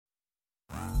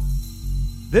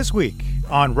This week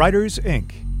on Writers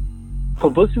Inc.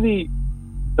 Publicity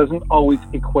doesn't always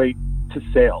equate to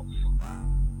sales.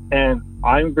 And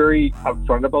I'm very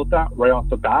upfront about that right off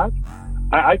the bat.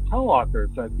 I tell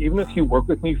authors that even if you work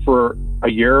with me for a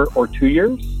year or 2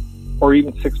 years, or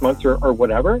even 6 months or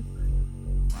whatever,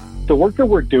 the work that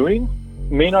we're doing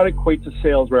may not equate to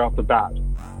sales right off the bat.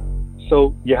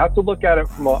 So you have to look at it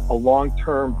from a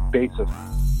long-term basis.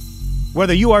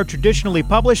 Whether you are traditionally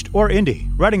published or indie,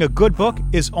 writing a good book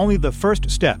is only the first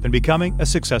step in becoming a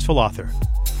successful author.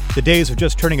 The days of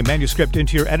just turning a manuscript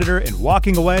into your editor and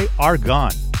walking away are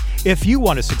gone. If you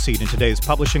want to succeed in today's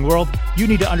publishing world, you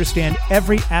need to understand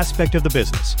every aspect of the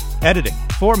business: editing,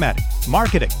 formatting,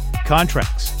 marketing,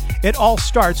 contracts. It all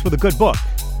starts with a good book.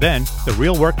 Then the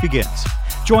real work begins.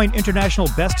 Join international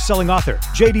best-selling author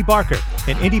J.D. Barker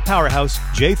and indie powerhouse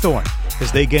Jay Thorne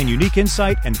as they gain unique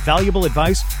insight and valuable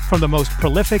advice from the most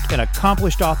prolific and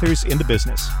accomplished authors in the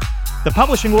business. The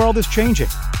publishing world is changing,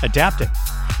 adapting.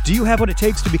 Do you have what it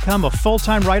takes to become a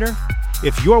full-time writer?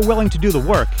 If you're willing to do the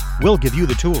work, we'll give you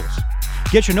the tools.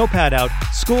 Get your notepad out.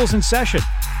 School's in session.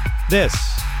 This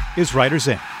is Writers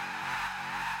Inc.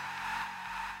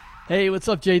 Hey, what's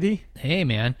up, JD? Hey,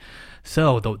 man.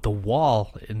 So the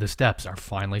wall in the steps are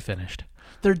finally finished.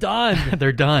 They're done.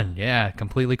 They're done. Yeah,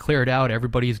 completely cleared out.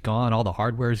 Everybody's gone. All the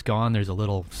hardware's gone. There's a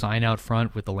little sign out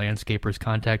front with the landscaper's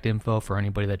contact info for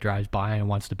anybody that drives by and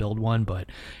wants to build one. But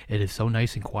it is so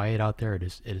nice and quiet out there.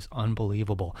 It is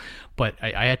unbelievable. But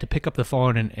I had to pick up the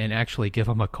phone and actually give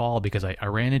them a call because I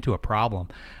ran into a problem.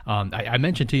 I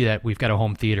mentioned to you that we've got a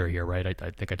home theater here, right? I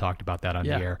think I talked about that on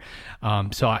the air.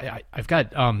 So I've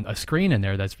got a screen in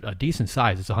there that's a decent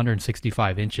size. It's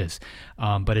 165 inches,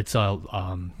 but it's a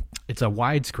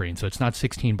widescreen, so it's not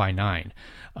 16 by 9.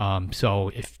 So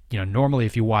if normally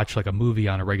if you watch like a movie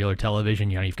on a regular television,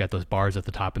 you've got those bars at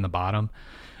the top and the bottom.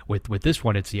 With this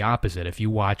one, it's the opposite. If you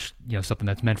watch something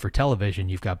that's meant for television,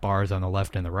 you've got bars on the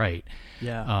left and the right.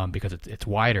 Yeah. Because it's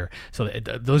wider. So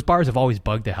those bars have always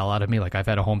bugged the hell out of me. Like I've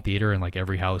had a home theater in like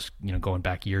every house, going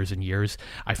back years and years.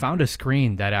 I found a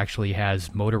screen that actually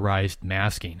has motorized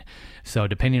masking. So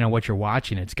depending on what you're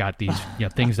watching, it's got these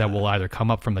things that will either come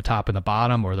up from the top and the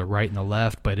bottom or the right and the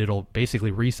left, but it'll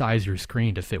basically resize your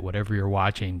screen to fit whatever you're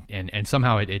watching. And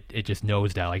somehow it just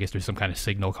knows that. I guess there's some kind of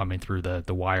signal coming through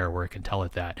the wire where it can tell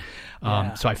it that.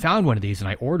 So I found one of these and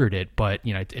I ordered it, but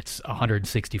it's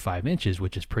 165 inches,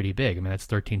 which is pretty big. I mean, that's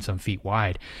 13 some feet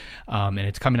wide. And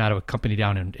it's coming out of a company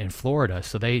down in Florida.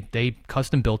 So they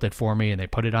custom built it for me and they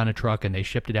put it on a truck and they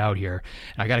shipped it out here.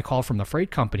 And I got a call from the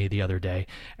freight company the other day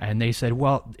and they said,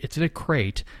 well, it's in a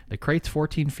crate. The crate's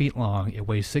 14 feet long. It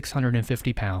weighs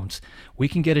 650 pounds. We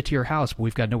can get it to your house, but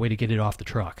we've got no way to get it off the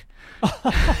truck.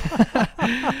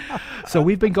 So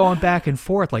we've been going back and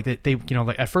forth. Like they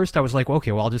like at first I was like, well,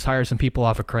 okay, well, I'll just hire some people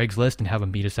off of Craigslist and have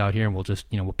them meet us out here and we'll just,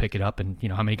 we'll pick it up. And,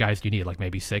 how many guys do you need? Like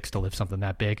maybe 6 to lift something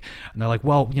that big. And they're like,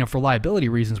 well, for liability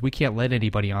reasons, we can't let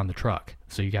anybody on the truck.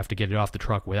 So you have to get it off the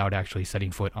truck without actually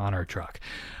setting foot on our truck.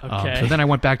 Okay. So then I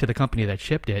went back to the company that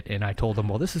shipped it and I told them,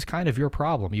 well, this is kind of your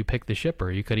problem. You picked the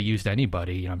shipper. You could have used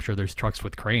anybody. I'm sure there's trucks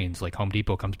with cranes. Like Home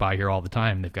Depot comes by here all the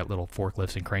time. They've got little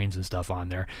forklifts and cranes and stuff on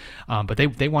there. But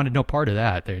they wanted no part of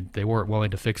that. They weren't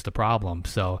willing to fix the problem.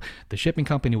 So the shipping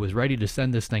company was ready to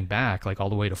send this thing back like all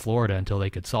the way to Florida until they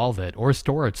could solve it or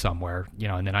store it somewhere,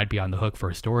 and then I'd be on the hook for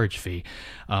a storage fee.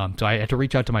 So I had to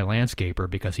reach out to my landscaper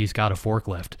because he's got a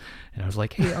forklift. And I was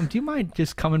like, hey, do you mind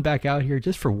just coming back out here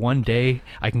just for one day?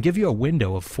 I can give you a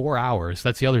window of 4 hours.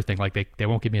 That's the other thing. Like they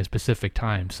won't give me a specific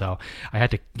time. So I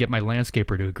had to get my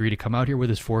landscaper to agree to come out here with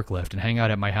his forklift and hang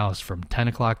out at my house from 10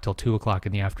 o'clock till 2 o'clock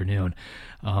in the afternoon.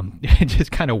 And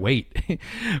just kind of wait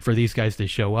for these guys to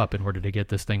show up in order to get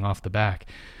this thing off the back.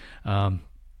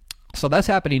 So that's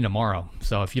happening tomorrow.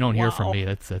 So if you don't hear from me,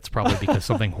 that's probably because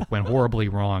something went horribly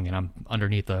wrong and I'm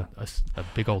underneath a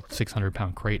big old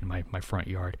 600-pound crate in my front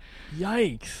yard.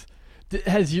 Yikes.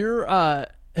 Has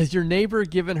your neighbor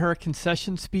given her a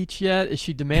concession speech yet? Is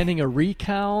she demanding a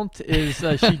recount? Is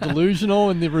she delusional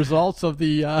in the results of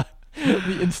the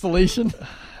installation?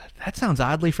 That sounds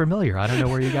oddly familiar. I don't know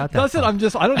where you got that. That's it.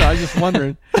 I don't know. I'm just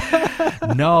wondering.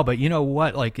 No, but you know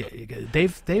what? Like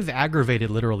they've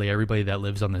aggravated literally everybody that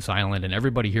lives on this island, and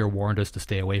everybody here warned us to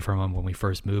stay away from them when we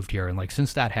first moved here. And like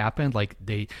since that happened, like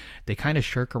they kind of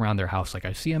shirk around their house. Like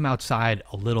I see them outside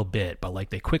a little bit, but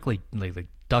like they quickly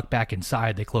duck back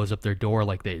inside. They close up their door,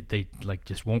 like they like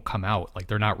just won't come out. Like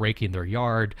they're not raking their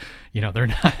yard. They're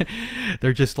not.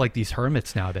 They're just like these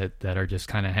hermits now that are just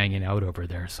kind of hanging out over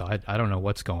there. So I don't know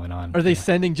what's going on. Are they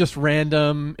sending just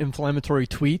random inflammatory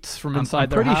tweets from inside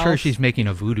their house? I'm pretty sure she's making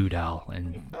a voodoo doll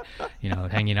and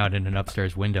hanging out in an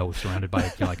upstairs window surrounded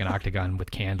by like an octagon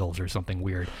with candles or something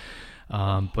weird.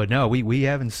 But no, we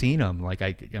haven't seen them. Like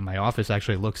my office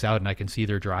actually looks out and I can see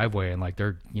their driveway, and like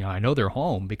they're, I know they're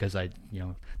home because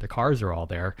the cars are all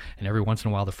there, and every once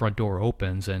in a while the front door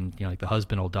opens and, like the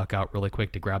husband will duck out really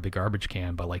quick to grab the garbage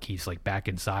can, but like he's like back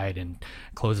inside and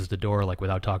closes the door like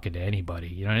without talking to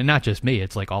anybody, and not just me.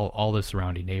 It's like all the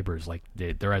surrounding neighbors, like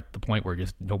they're at the point where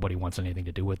just nobody wants anything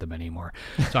to do with them anymore.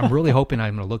 So I'm really hoping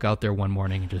I'm going to look out there one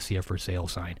morning and just see a for sale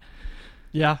sign.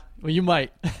 Yeah, well, you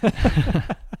might.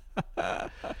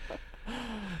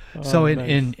 So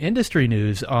in industry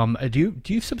news, do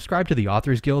you subscribe to the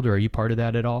Authors Guild, or are you part of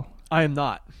that at all? I am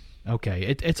not. Okay,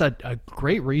 it's a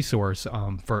great resource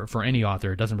for any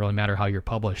author. It doesn't really matter how you're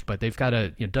published, but they've got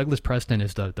Douglas Preston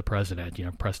is the president.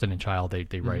 Preston and Child,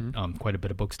 they write quite a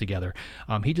bit of books together.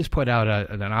 He just put out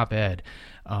an op-ed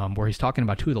where he's talking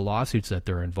about 2 of the lawsuits that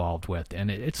they're involved with,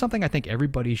 and it's something I think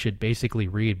everybody should basically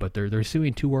read. But they're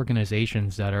suing 2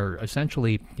 organizations that are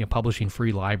essentially publishing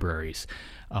free libraries.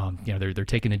 They're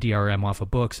taking the DRM off of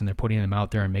books and they're putting them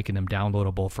out there and making them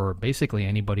downloadable for basically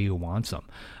anybody who wants them.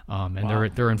 And wow.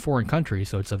 they're in foreign countries,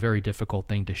 so it's a very difficult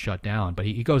thing to shut down. But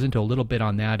he goes into a little bit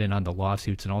on that and on the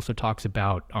lawsuits, and also talks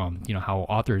about how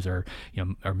authors are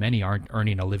many aren't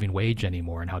earning a living wage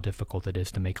anymore, and how difficult it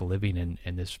is to make a living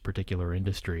in this particular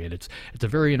industry. And it's a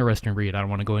very interesting read. I don't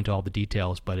want to go into all the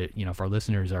details, but if our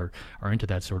listeners are into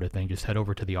that sort of thing, just head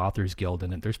over to the Authors Guild,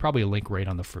 and there's probably a link right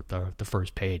on the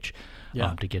first page.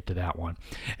 Yeah. To get to that one.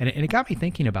 And it got me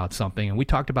thinking about something, and we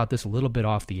talked about this a little bit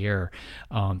off the air.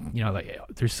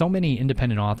 There's so many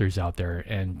independent authors out there,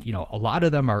 and a lot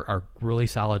of them are really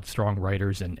solid, strong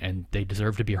writers, and they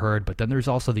deserve to be heard. But then there's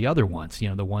also the other ones,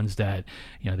 the ones that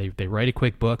they write a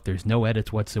quick book, there's no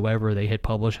edits whatsoever, they hit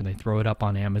publish and they throw it up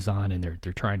on Amazon, and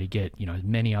they're trying to get as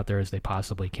many out there as they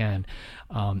possibly can.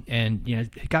 And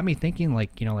it got me thinking,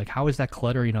 like how is that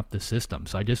cluttering up the system?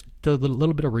 So I just did a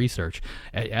little bit of research.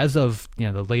 As of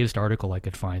the latest article I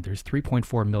could find, there's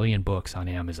 3.4 million books on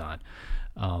Amazon,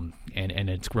 and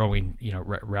it's growing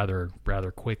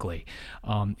rather quickly.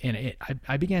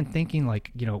 I began thinking,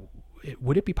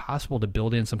 would it be possible to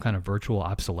build in some kind of virtual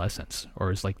obsolescence,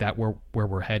 or is like that where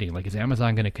we're heading? Like, is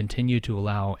Amazon going to continue to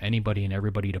allow anybody and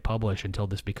everybody to publish until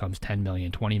this becomes 10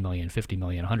 million, 20 million, 50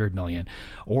 million, 100 million,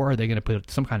 or are they going to put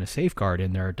some kind of safeguard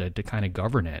in there to kind of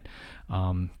govern it?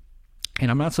 And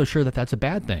I'm not so sure that that's a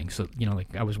bad thing. So,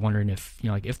 I was wondering if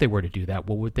they were to do that,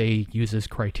 what would they use as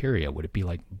criteria? Would it be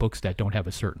like books that don't have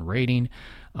a certain rating?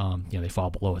 They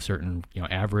fall below a certain,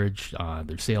 average,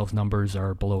 their sales numbers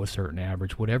are below a certain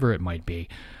average, whatever it might be.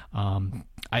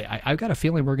 I've got a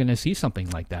feeling we're going to see something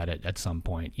like that at some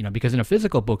point, because in a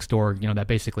physical bookstore, that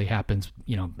basically happens,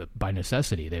 by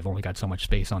necessity. They've only got so much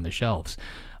space on the shelves.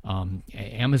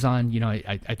 Amazon,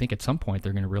 I think at some point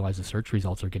they're going to realize the search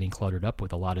results are getting cluttered up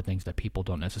with a lot of things that people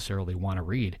don't necessarily want to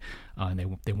read,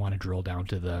 and they want to drill down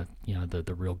to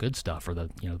the real good stuff, or the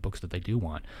books that they do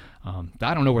want.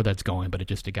 I don't know where that's going, but it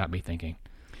got me thinking.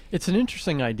 It's an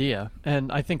interesting idea,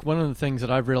 and I think one of the things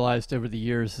that I've realized over the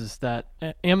years is that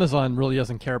Amazon really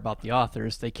doesn't care about the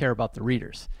authors; they care about the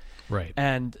readers. Right.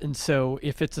 And so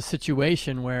if it's a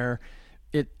situation where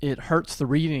it hurts the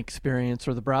reading experience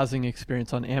or the browsing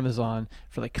experience on Amazon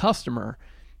for the customer,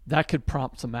 that could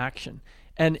prompt some action.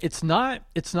 And it's not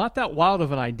that wild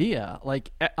of an idea.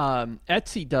 Like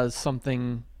Etsy does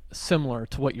something similar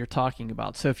to what you're talking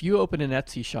about. So if you open an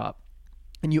Etsy shop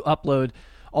and you upload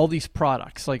all these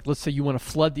products, like let's say you want to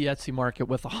flood the Etsy market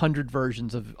with 100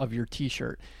 versions of your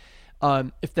t-shirt.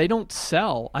 If they don't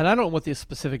sell, and I don't know what the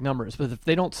specific number is, but if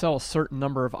they don't sell a certain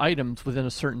number of items within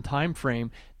a certain time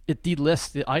frame, it delists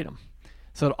the item.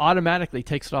 So it automatically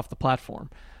takes it off the platform.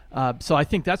 So I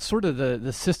think that's sort of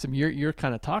the system you're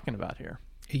kind of talking about here.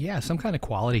 Yeah, some kind of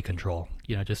quality control,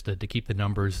 just to keep the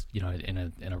numbers,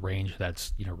 in a range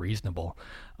that's, reasonable.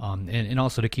 And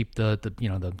also to keep the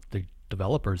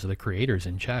developers or the creators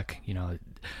in check.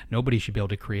 Nobody should be able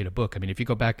to create a book. I mean, if you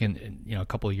go back in a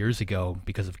couple of years ago,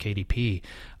 because of KDP,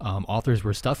 authors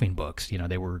were stuffing books.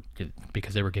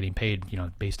 Because they were getting paid,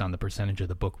 based on the percentage of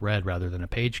the book read rather than a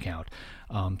page count.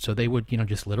 So they would,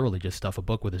 just literally just stuff a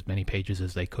book with as many pages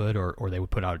as they could, or they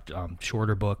would put out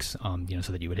shorter books,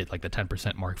 so that you would hit like the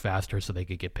 10% mark faster, so they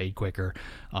could get paid quicker.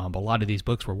 But a lot of these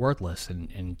books were worthless,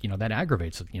 and that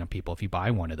aggravates people if you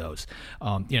buy one of those.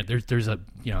 There's a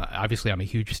obviously I'm a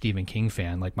huge Stephen King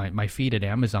fan. Like my feed at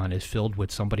Amazon is filled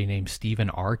with somebody named Stephen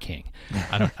R. King.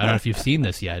 I don't know if you've seen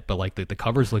this yet, but like the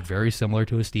covers look very similar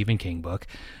to a Stephen King book.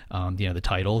 The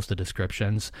titles, the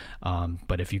descriptions.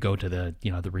 But if you go to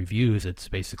the reviews, it's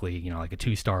basically, like a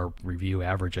 2-star review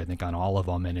average, I think, on all of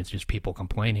them. And it's just people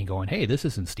complaining, going, hey, this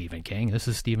isn't Stephen King. This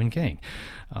is Stephen King.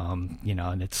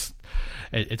 And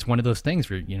it's one of those things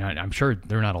where, I'm sure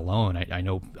they're not alone. I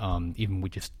know, even we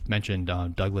just mentioned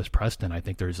Douglas Preston. I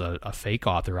think there's a fake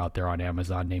author out there on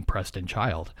Amazon named Preston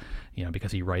Child,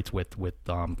 because he writes with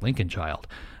Lincoln Child.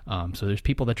 So there's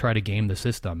people that try to game the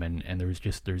system, and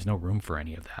there's no room for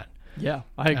any of that. Yeah,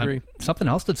 I agree. Something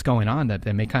else that's going on that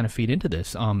may kind of feed into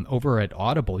this, over at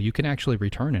Audible, you can actually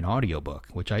return an audiobook,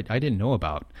 which I didn't know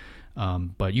about.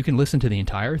 But you can listen to the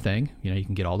entire thing. You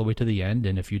can get all the way to the end,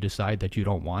 and if you decide that you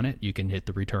don't want it, you can hit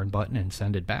the return button and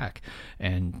send it back.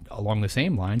 And along the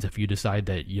same lines, if you decide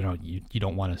that you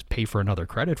don't want to pay for another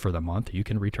credit for the month, you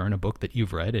can return a book that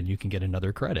you've read and you can get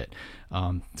another credit.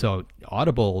 So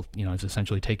Audible, is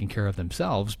essentially taking care of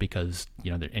themselves because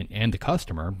and the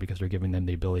customer, because they're giving them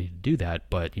the ability to do that.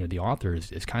 But the author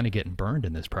is kind of getting burned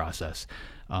in this process.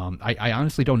 I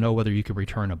honestly don't know whether you can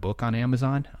return a book on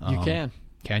Amazon. You can.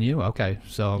 Can you? Okay,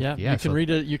 so you can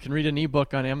read it. You can read an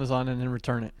ebook on Amazon and then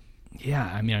return it. Yeah,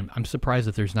 I mean, I'm surprised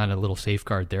that there's not a little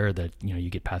safeguard there that you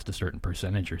get past a certain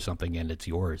percentage or something and it's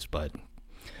yours. But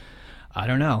I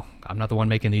don't know. I'm not the one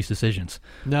making these decisions.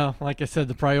 No, like I said,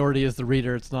 the priority is the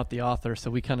reader. It's not the author. So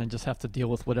we kind of just have to deal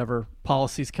with whatever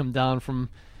policies come down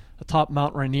from atop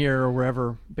Mount Rainier or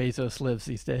wherever Bezos lives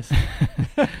these days.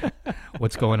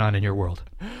 What's going on in your world?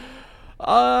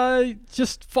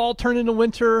 Just fall turn into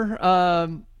winter.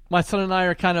 My son and I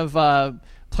are kind of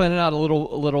planning out a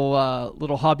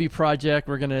little hobby project.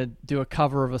 We're gonna do a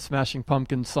cover of a Smashing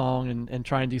Pumpkins song and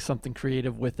try and do something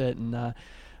creative with it, and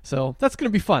so that's gonna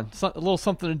be fun. A little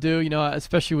something to do,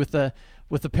 especially with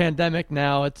the pandemic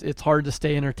now. It's hard to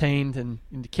stay entertained and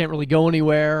you can't really go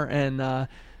anywhere, and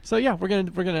so yeah, we're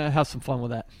gonna have some fun with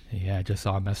that. Yeah, I just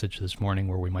saw a message this morning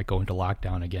where we might go into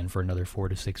lockdown again for another 4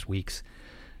 to 6 weeks.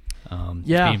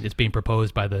 It's being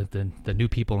proposed by the new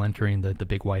people entering the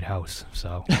big White House.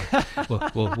 So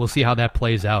we'll see how that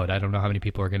plays out. I don't know how many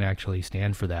people are going to actually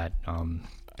stand for that.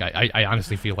 I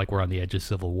honestly feel like we're on the edge of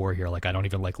civil war here. Like, I don't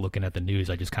even like looking at the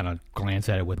news. I just kind of glance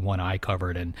at it with one eye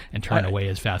covered and turn away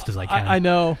as fast as I can. I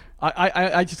know.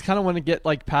 I just kind of want to get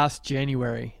past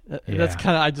January. That's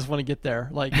kind of, I just want to get there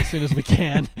as soon as we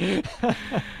can.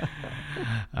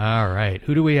 All right.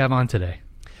 Who do we have on today?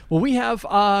 Well, we have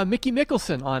Mickey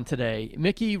Mickelson on today.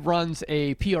 Mickey runs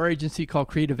a PR agency called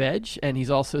Creative Edge, and he's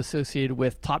also associated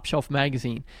with Top Shelf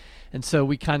Magazine. And so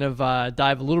we kind of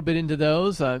dive a little bit into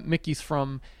those. Mickey's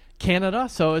from Canada,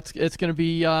 so it's going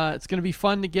to be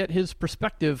fun to get his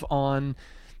perspective on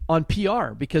PR,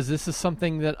 because this is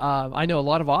something that I know a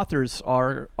lot of authors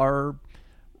are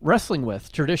wrestling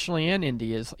with, traditionally and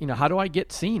indie, is how do I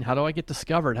get seen, how do I get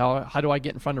discovered, how do I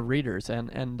get in front of readers,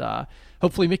 and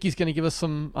hopefully Mickey's going to give us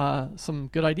some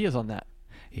good ideas on that.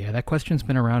 Yeah, that question's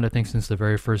been around, I think, since the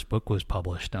very first book was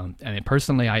published.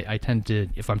 Personally, I tend to,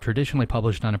 if I'm traditionally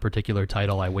published on a particular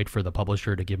title, I wait for the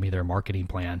publisher to give me their marketing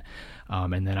plan,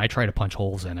 and then I try to punch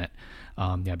holes in it.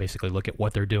 I basically look at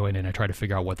what they're doing, and I try to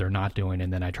figure out what they're not doing,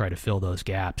 and then I try to fill those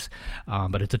gaps.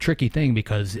 But it's a tricky thing,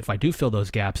 because if I do fill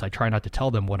those gaps, I try not to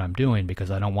tell them what I'm doing,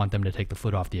 because I don't want them to take the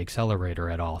foot off the accelerator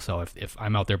at all. So if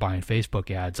I'm out there buying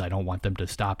Facebook ads, I don't want them to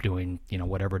stop doing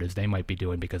whatever it is they might be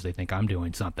doing because they think I'm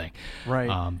doing something. Right.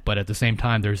 But at the same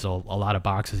time, there's a lot of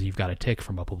boxes you've got to tick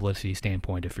from a publicity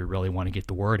standpoint if you really want to get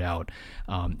the word out.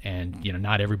 And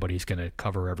not everybody's going to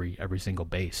cover every single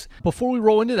base. Before we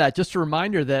roll into that, just a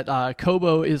reminder that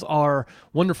Kobo is our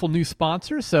wonderful new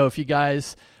sponsor. So if you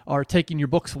guys are taking your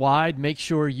books wide, make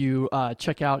sure you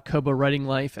check out Kobo Writing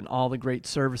Life and all the great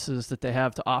services that they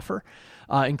have to offer,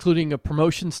 including a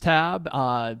promotions tab.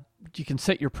 You can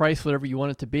set your price whatever you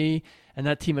want it to be, and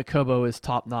that team at Kobo is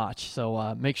top notch.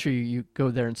 So make sure you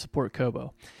go there and support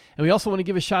Kobo. And we also want to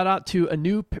give a shout out to a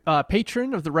new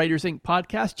patron of the Writers Inc.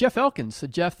 podcast, Jeff Elkins. So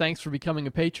Jeff, thanks for becoming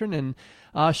a patron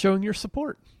and showing your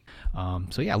support.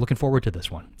 So yeah, looking forward to this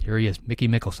one. Here he is, Mickey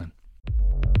Mickelson.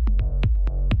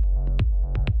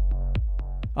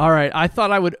 All right, I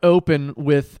thought I would open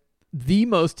with the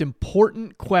most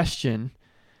important question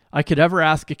I could ever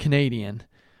ask a Canadian,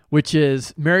 which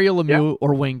is Mario Lemieux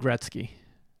or Wayne Gretzky?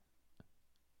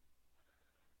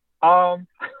 I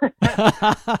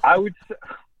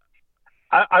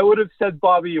I would have said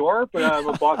Bobby Orr, but I'm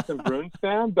a Boston Bruins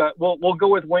fan. But we'll go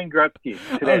with Wayne Gretzky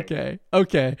today.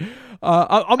 Okay.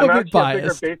 I'm a bit biased. I'm a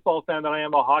bigger baseball fan than I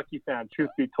am a hockey fan. Truth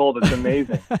be told, it's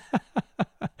amazing.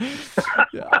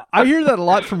 I hear that a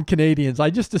lot from Canadians.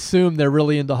 I just assume they're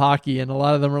really into hockey, and a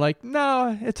lot of them are like,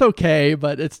 "No, it's okay,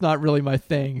 but it's not really my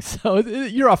thing." So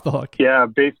you're off the hook. Yeah,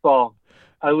 baseball.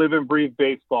 I live and breathe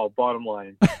baseball. Bottom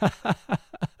line.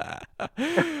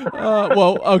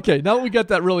 Well, okay. Now that we got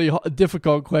that really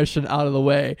difficult question out of the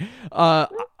way,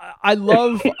 I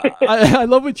love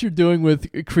what you're doing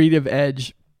with Creative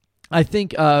Edge. I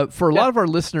think for a lot of our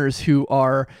listeners who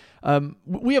are,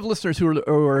 we have listeners who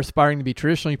are aspiring to be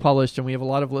traditionally published, and we have a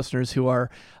lot of listeners who are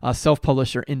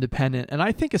self-published or independent. And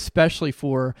I think especially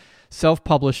for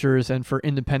self-publishers and for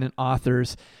independent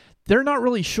authors, they're not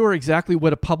really sure exactly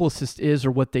what a publicist is or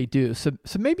what they do. So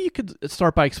maybe you could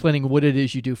start by explaining what it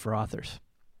is you do for authors.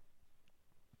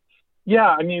 Yeah,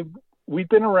 I mean, we've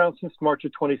been around since March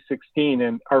of 2016,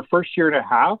 and our first year and a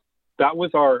half, that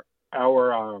was our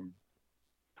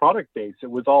product base. It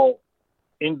was all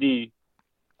indie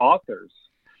authors.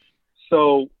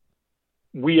 So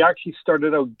we actually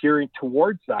started out gearing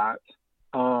towards that.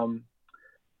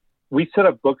 We set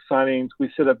up book signings, we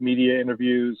set up media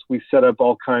interviews, we set up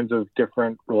all kinds of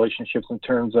different relationships in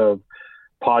terms of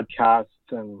podcasts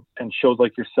and shows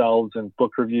like yourselves and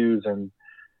book reviews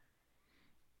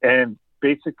and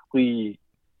basically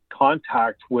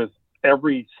contact with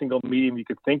every single medium you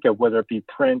could think of, whether it be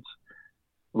print,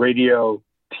 radio,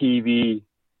 TV,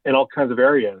 and all kinds of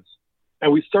areas.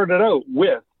 And we started out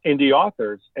with indie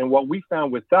authors. And what we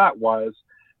found with that was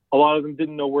a lot of them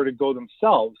didn't know where to go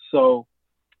themselves. So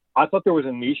I thought there was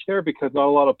a niche there because not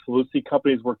a lot of publicity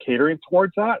companies were catering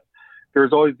towards that.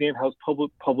 There's always the in-house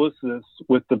publicists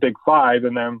with the big five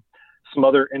and then some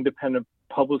other independent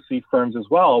publicity firms as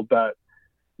well. But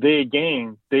they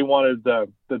wanted the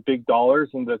big dollars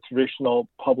and the traditional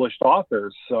published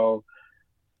authors. So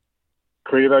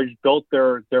Creative Edge built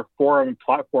their forum and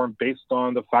platform based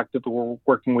on the fact that they were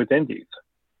working with indies.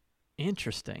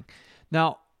 Interesting.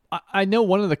 Now, I know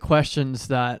one of the questions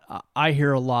that I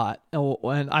hear a lot,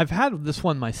 and I've had this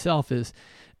one myself, is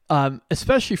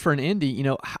especially for an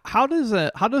indie, how does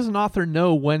an author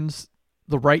know when's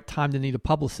the right time to need a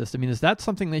publicist? I mean, is that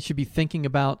something they should be thinking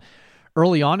about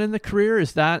early on in the career?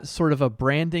 Is that sort of a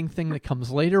branding thing that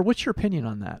comes later? What's your opinion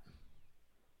on that?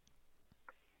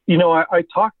 I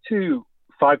talk to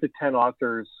 5 to 10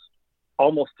 authors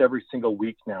almost every single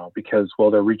week now because,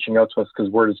 they're reaching out to us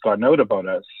because word has gotten out about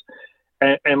us.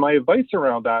 And my advice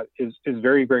around that is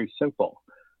very, very simple.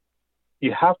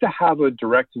 You have to have a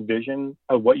direct vision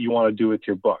of what you want to do with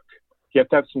your book. You have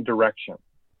to have some direction.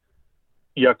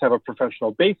 You have to have a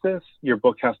professional basis. Your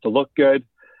book has to look good.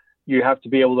 You have to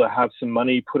be able to have some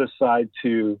money put aside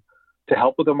to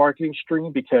help with the marketing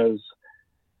stream, because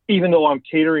even though I'm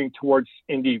catering towards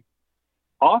indie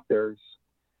authors,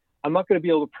 I'm not going to be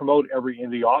able to promote every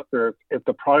indie author if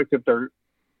the product that they're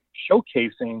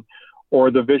showcasing or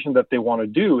the vision that they want to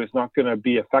do is not going to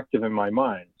be effective in my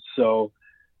mind. So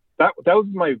that was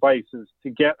my advice, is to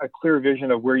get a clear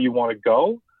vision of where you want to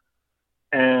go.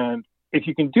 And if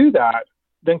you can do that,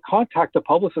 then contact the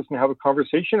publicist and have a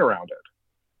conversation around it.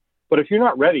 But if you're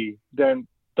not ready, then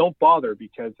don't bother,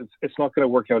 because it's not going to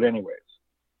work out anyways.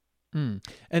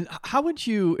 And how would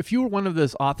you, if you were one of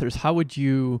those authors,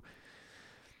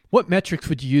 what metrics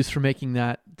would you use for making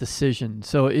that decision?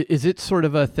 So is it sort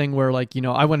of a thing where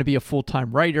I want to be a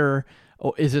full-time writer,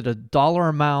 or is it a dollar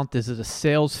amount? Is it a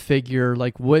sales figure?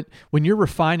 When you're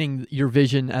refining your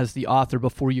vision as the author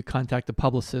before you contact the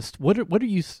publicist, what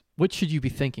should you be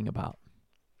thinking about?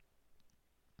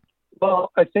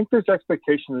 Well, I think there's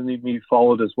expectations that need to be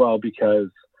followed as well, because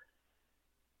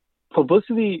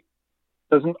publicity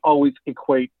doesn't always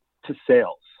equate to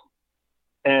sales.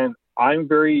 And I'm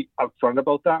very upfront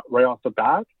about that right off the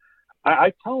bat.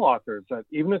 I tell authors that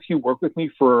even if you work with me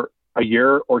for a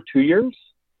year or 2 years,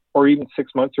 or even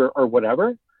 6 months or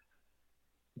whatever,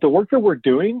 the work that we're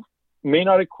doing may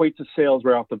not equate to sales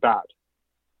right off the bat.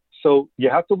 So you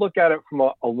have to look at it from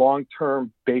a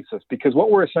long-term basis, because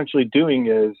what we're essentially doing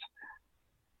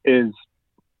is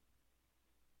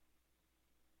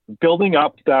building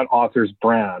up that author's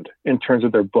brand in terms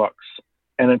of their books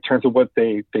and in terms of what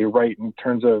they write, in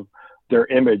terms of their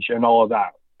image and all of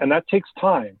that. And that takes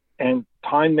time, and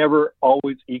time never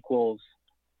always equals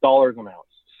dollar amounts.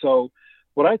 So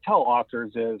what I tell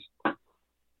authors is,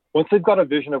 once they've got a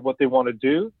vision of what they want to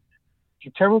do,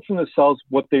 determine from themselves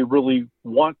what they really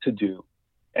want to do,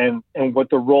 and what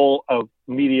the role of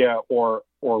media or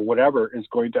whatever is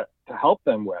going to help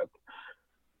them with.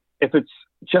 If it's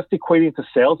just equating to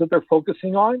sales that they're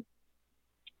focusing on,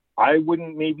 I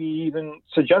wouldn't maybe even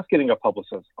suggest getting a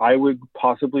publicist. I would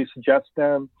possibly suggest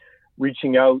them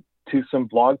reaching out to some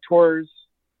blog tours,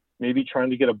 maybe trying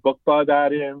to get a book bud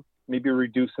ad in, maybe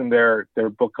reducing their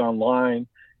book online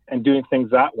and doing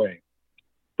things that way.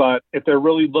 But if they're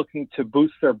really looking to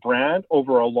boost their brand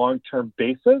over a long-term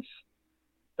basis,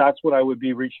 that's what I would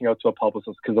be reaching out to a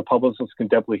publicist, because a publicist can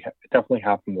definitely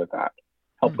help them with that.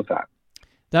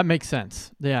 That makes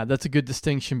sense. Yeah, that's a good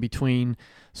distinction between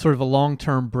sort of a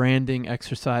long-term branding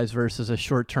exercise versus a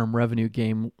short-term revenue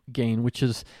gain, which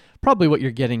is probably what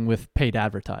you're getting with paid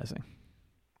advertising.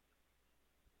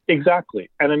 Exactly.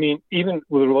 And I mean, even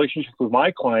with the relationships with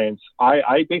my clients,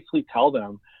 I basically tell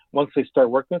them once they start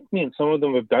working with me, and some of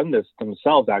them have done this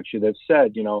themselves, actually, they've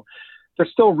said, they're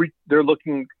still they're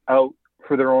looking out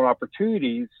for their own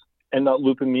opportunities and not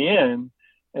looping me in.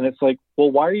 And it's like, well,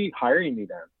 why are you hiring me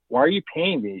then? Why are you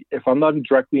paying me if I'm not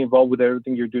directly involved with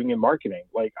everything you're doing in marketing?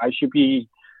 Like, I should be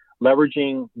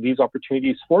leveraging these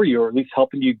opportunities for you, or at least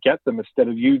helping you get them instead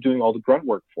of you doing all the grunt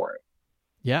work for it.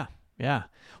 Yeah. Yeah.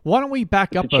 Why don't we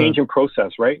back up? A change in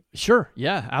process, right? Sure.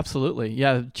 Yeah, absolutely.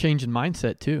 Yeah. Change in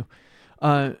mindset too.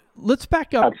 Let's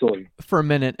back up for a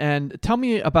minute and tell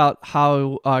me about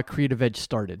how Creative Edge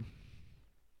started.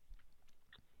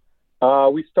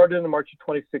 We started in March of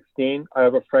 2016. I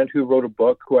have a friend who wrote a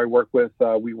book who I work with.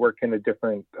 We work in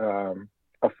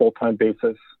a full-time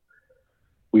basis.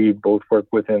 We both work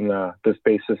within this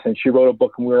basis. And she wrote a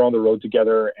book and we were on the road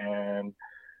together. And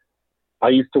I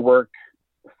used to work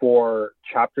for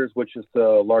Chapters, which is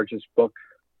the largest book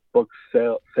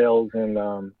sales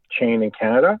and chain in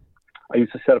Canada. I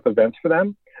used to set up events for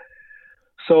them.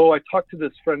 So I talked to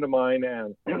this friend of mine,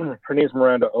 and her name's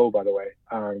Miranda O, by the way,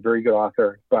 very good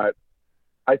author. But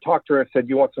I talked to her and said,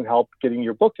 "You want some help getting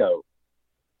your book out?"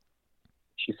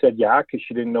 She said, yeah, because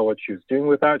she didn't know what she was doing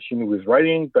with that. She knew he was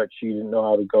writing, but she didn't know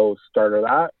how to go start her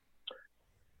that.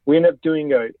 We ended up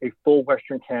doing a full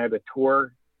Western Canada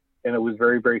tour, and it was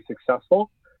very, very successful.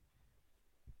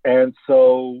 And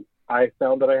so I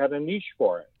found that I had a niche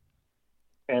for it.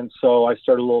 And so I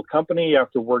started a little company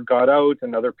after word got out,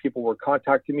 and other people were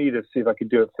contacting me to see if I could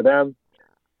do it for them.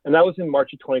 And that was in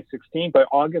March of 2016. By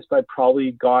August, I'd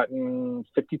probably gotten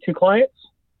 52 clients.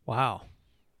 Wow.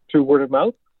 Through word of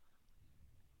mouth.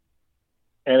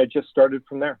 And it just started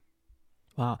from there.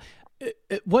 Wow.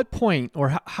 At what point,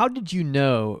 or how did you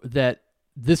know that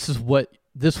this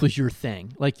was your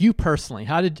thing? Like, you personally,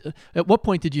 at what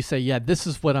point did you say, yeah, this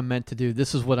is what I'm meant to do.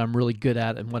 This is what I'm really good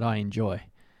at and what I enjoy?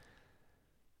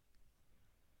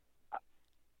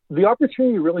 The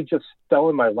opportunity really just fell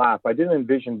in my lap. I didn't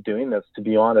envision doing this, to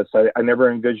be honest. I never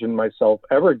envisioned myself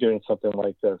ever doing something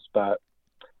like this. But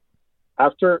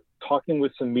after talking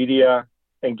with some media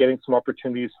and getting some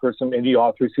opportunities for some indie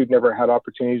authors who'd never had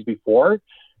opportunities before,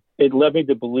 it led me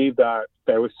to believe that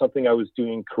there was something I was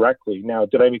doing correctly. Now,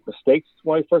 did I make mistakes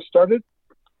when I first started?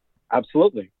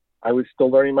 Absolutely. I was still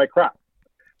learning my craft.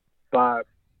 But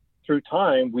through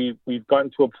time, we've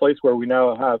gotten to a place where we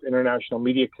now have international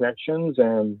media connections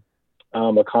and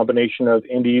a combination of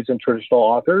indies and traditional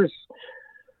authors,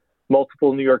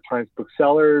 multiple New York Times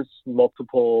booksellers,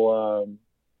 multiple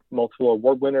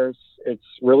award winners. It's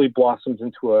really blossomed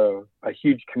into a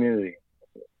huge community.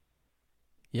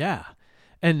 Yeah.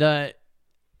 And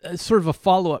sort of a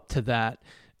follow-up to that,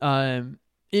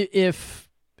 if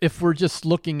we're just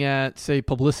looking at, say,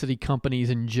 publicity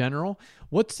companies in general,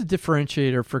 what's the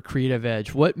differentiator for Creative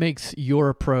Edge? What makes your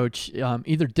approach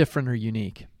either different or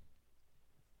unique?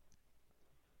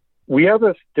 We have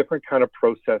a different kind of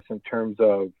process in terms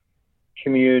of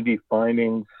community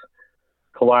findings,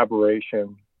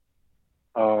 collaboration.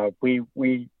 We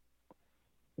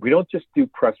don't just do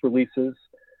press releases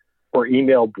or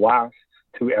email blasts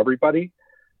to everybody.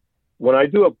 When I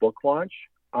do a book launch,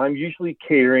 I'm usually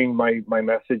catering my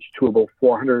message to about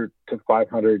 400 to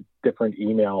 500 different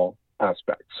email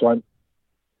aspects. So I'm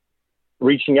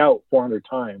reaching out 400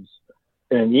 times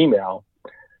in an email.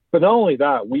 But not only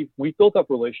that, we've built up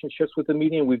relationships with the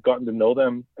media, and we've gotten to know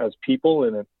them as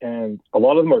people, and a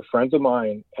lot of them are friends of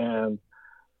mine. And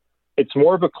it's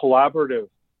more of a collaborative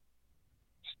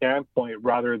standpoint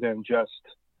rather than just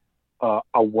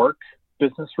a work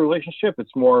business relationship.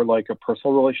 It's more like a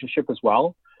personal relationship as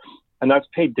well. And that's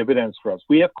paid dividends for us.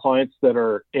 We have clients that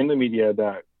are in the media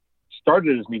that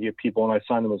started as media people, and I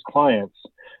signed them as clients.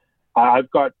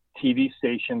 I've got TV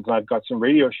stations, I've got some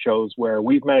radio shows where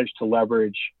we've managed to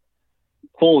leverage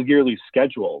full yearly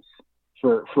schedules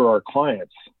for our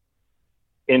clients.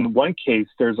 In one case,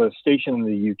 there's a station in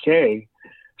the UK,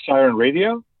 Siren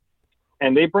Radio,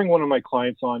 and they bring one of my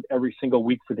clients on every single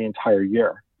week for the entire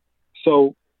year.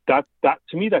 So that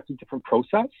to me, that's a different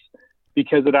process.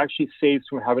 because it actually saves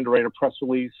from having to write a press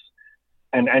release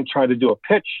and try to do a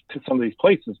pitch to some of these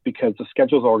places because the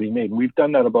schedule's already made. And we've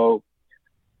done that about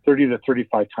 30 to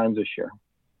 35 times this year.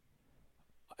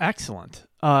 Excellent.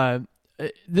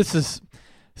 This is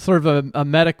sort of a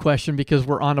meta question because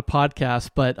we're on a podcast,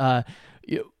 but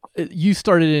you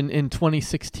started in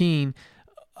 2016.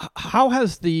 How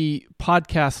has the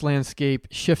podcast landscape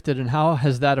shifted, and how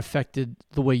has that affected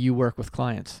the way you work with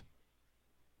clients?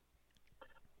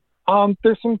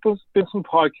 There's been some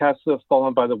podcasts that have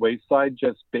fallen by the wayside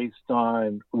just based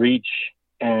on reach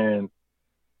and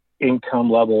income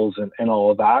levels and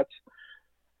all of that.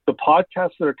 The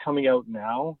podcasts that are coming out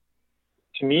now,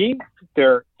 to me,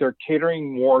 they're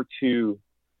catering more to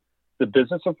the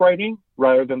business of writing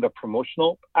rather than the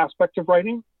promotional aspect of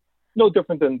writing. No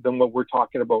different than what we're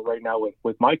talking about right now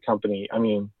with my company. I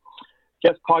mean,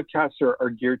 yes, podcasts are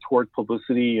geared towards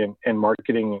publicity and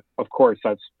marketing. Of course,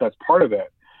 that's part of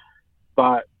it.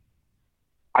 But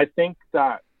I think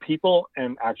that people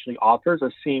and actually authors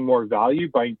are seeing more value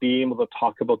by being able to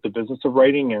talk about the business of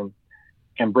writing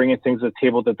and bringing things to the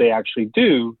table that they actually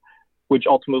do, which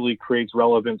ultimately creates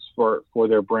relevance for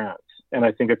their brands. And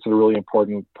I think it's a really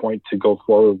important point to go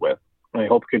forward with. And I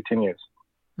hope it continues.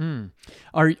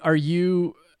 Are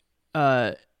you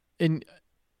do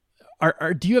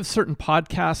you have certain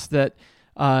podcasts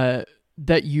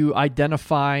that you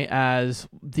identify as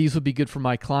these would be good for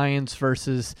my clients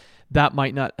versus that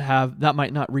might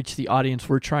not reach the audience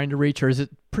we're trying to reach, or is it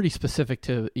pretty specific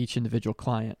to each individual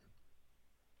client?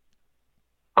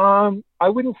 I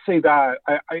wouldn't say that.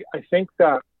 I think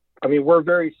that, I mean, we're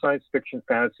very science fiction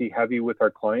fantasy heavy with our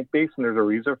client base, and there's a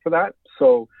reason for that.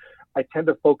 So I tend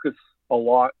to focus a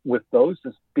lot with those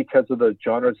just because of the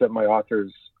genres that my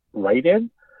authors write in.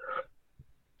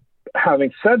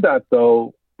 Having said that,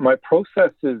 though, my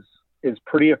process is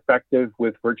pretty effective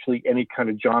with virtually any kind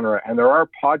of genre. And there are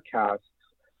podcasts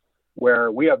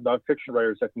where we have nonfiction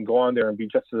writers that can go on there and be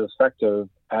just as effective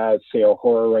as, say, a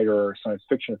horror writer or a science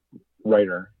fiction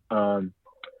writer.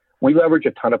 We leverage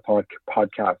a ton of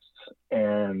podcasts,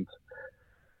 and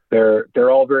they're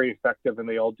all very effective, and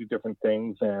they all do different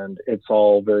things, and it's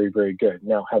all very, very good.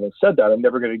 Now, having said that, I'm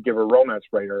never going to give a romance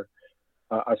writer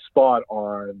a spot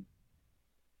on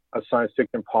a science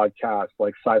fiction podcast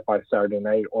like Sci-Fi Saturday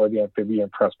Night or the Amphibian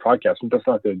Press podcast. I'm just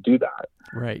not going to do that.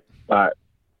 Right. But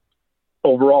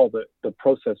overall, the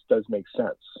process does make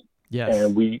sense. Yes.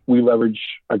 And we leverage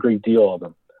a great deal of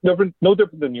them. No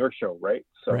different than your show, right?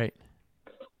 So. Right.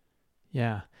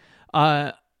 Yeah.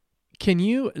 Can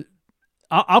you?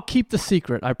 I'll keep the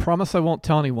secret. I promise I won't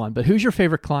tell anyone. But who's your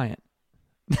favorite client?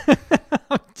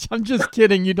 I'm just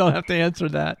kidding. You don't have to answer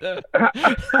that.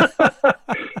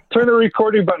 Turn the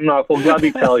recording button off. We'll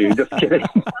gladly tell you. Just kidding.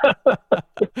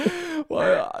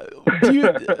 Well,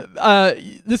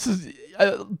 this is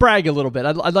brag a little bit.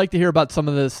 I'd like to hear about some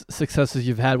of the successes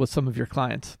you've had with some of your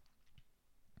clients.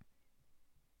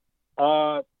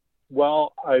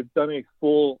 Well, I've done a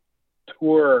full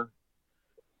tour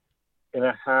and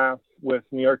a half with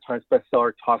New York Times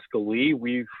bestseller Tosca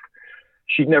Lee.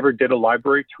 She never did a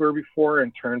library tour before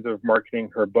in terms of marketing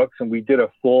her books, and we did a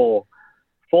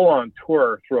full-on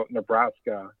tour throughout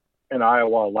Nebraska and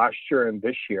Iowa last year and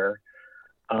this year.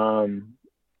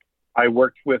 I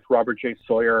worked with Robert J.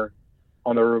 Sawyer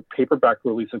on the paperback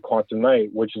release of Quantum Night,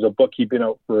 which is a book he'd been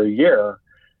out for a year,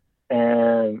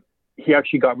 and he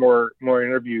actually got more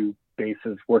interview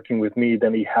bases working with me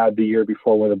than he had the year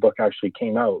before when the book actually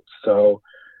came out. So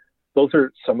those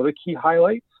are some of the key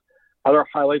highlights. Other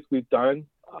highlights we've done,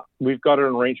 we've got an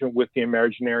arrangement with the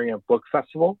Imaginarium Book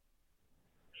Festival.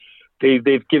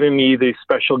 They've given me the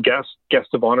special guest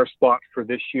of honor spot for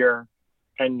this year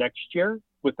and next year,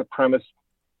 with the premise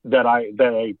that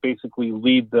I basically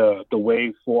lead the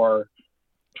way for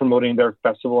promoting their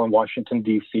festival in Washington,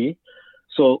 D.C.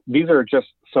 So these are just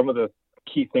some of the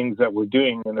key things that we're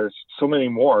doing, and there's so many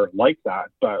more like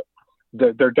that, but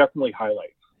they're definitely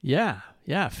highlights. Yeah,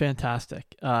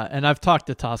 fantastic. And I've talked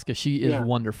to Tosca. She is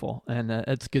wonderful, and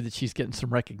it's good that she's getting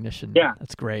some recognition. Yeah.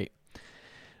 That's great.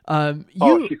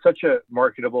 She's such a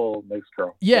marketable, nice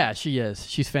girl. Yeah, she is.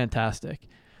 She's fantastic.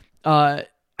 As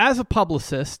a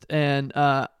publicist, and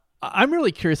I'm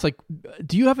really curious, like,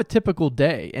 do you have a typical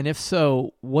day? And if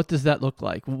so, what does that look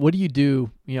like? What do you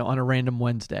do, on a random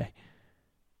Wednesday?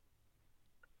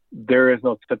 There is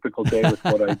no typical day with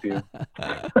what I do.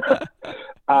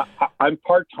 I'm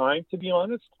part-time, to be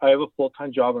honest. I have a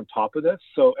full-time job on top of this.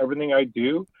 So everything I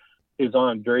do is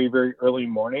on very, very early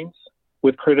mornings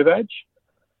with Creative Edge,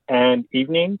 and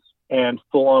evenings, and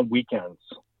full-on weekends.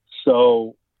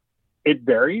 So it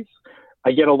varies.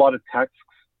 I get a lot of texts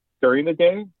during the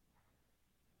day.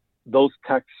 Those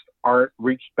texts aren't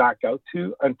reached back out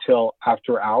to until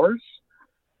after hours.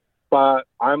 But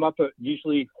I'm up at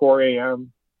usually 4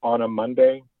 a.m. on a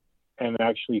Monday, and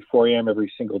actually 4 a.m.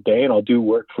 every single day. And I'll do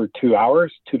work for 2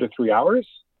 hours, 2 to 3 hours.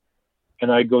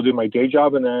 And I go do my day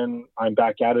job, and then I'm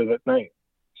back at it at night.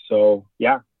 So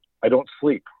yeah, I don't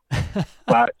sleep.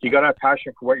 But you got to have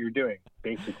passion for what you're doing,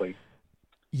 basically.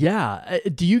 Yeah.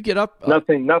 Do you get up?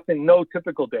 Nothing, no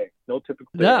typical day. No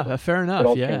typical day. Yeah, fair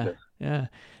enough. Yeah. Changes. Yeah.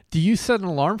 Do you set an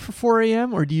alarm for 4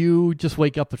 a.m. or do you just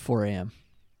wake up at 4 a.m.?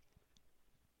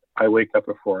 I wake up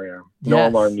at 4 a.m. No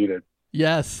alarm needed.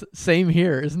 Yes, same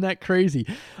here. Isn't that crazy?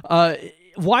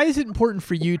 Why is it important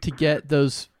for you to get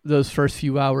those first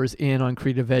few hours in on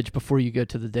Creative Edge before you go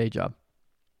to the day job?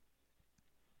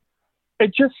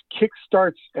 It just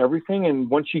kickstarts everything. And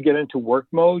once you get into work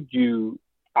mode,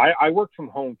 I work from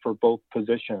home for both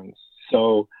positions.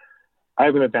 So I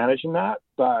have an advantage in that,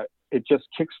 but it just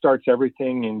kickstarts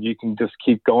everything, and you can just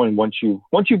keep going. Once you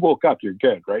woke up, you're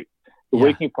good, right? The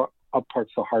waking up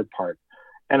part's the hard part,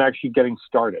 and actually getting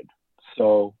started.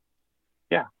 So,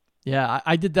 yeah. Yeah,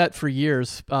 I did that for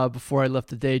years before I left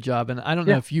the day job, and I don't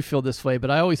know if you feel this way, but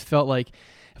I always felt like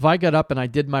if I got up and I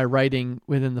did my writing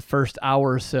within the first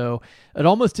hour or so, it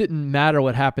almost didn't matter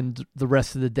what happened the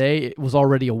rest of the day. It was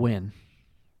already a win.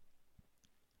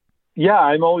 Yeah,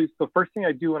 I'm always, the first thing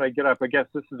I do when I get up, I guess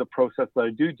this is a process that I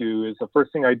do, is the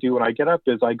first thing I do when I get up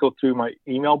is I go through my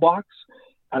email box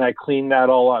and I clean that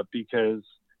all up, because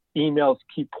emails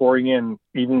keep pouring in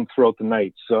even throughout the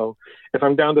night. So if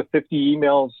I'm down to 50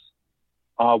 emails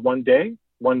one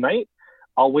night,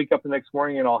 I'll wake up the next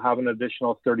morning and I'll have an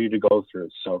additional 30 to go through.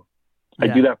 So I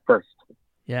do that first.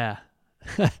 Yeah.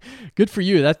 Good for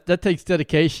you. That takes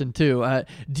dedication too.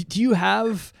 Do you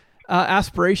have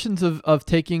aspirations of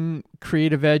taking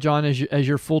Creative Edge on as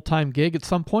your full-time gig at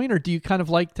some point, or do you kind of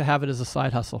like to have it as a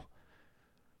side hustle?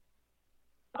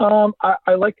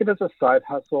 I like it as a side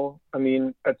hustle. I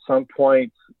mean, at some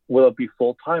point, will it be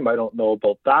full-time? I don't know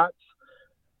about that.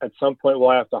 At some point, will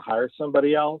I have to hire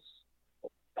somebody else?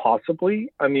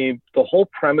 Possibly. I mean, the whole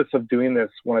premise of doing this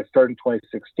when I started in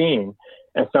 2016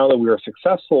 and found that we were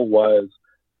successful was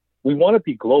we want to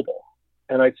be global.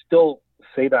 And I still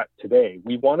say that today.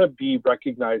 We want to be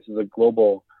recognized as a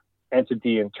global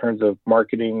entity in terms of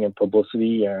marketing and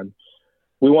publicity. And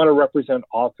we want to represent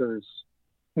authors,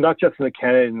 not just in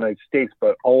Canada and the United States,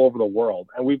 but all over the world.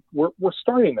 And we're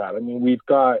starting that. I mean, we've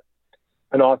got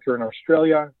an author in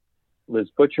Australia, Liz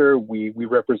Butcher. We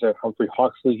represent Humphrey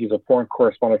Hawksley. He's a foreign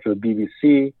correspondent for the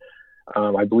BBC.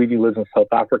 I believe he lives in South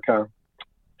Africa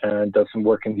and does some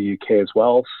work in the UK as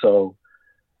well. So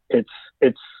it's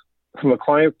from a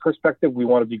client perspective, we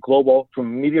want to be global. From a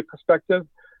media perspective,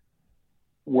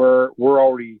 we're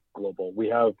already global. We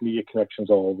have media connections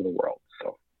all over the world.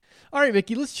 So, all right,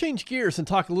 Mickey, let's change gears and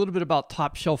talk a little bit about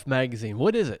Top Shelf Magazine.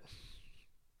 What is it?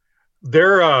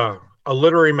 They're a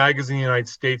literary magazine in the United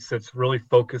States that's really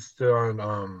focused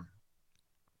on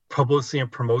publicity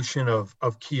and promotion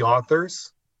of key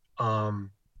authors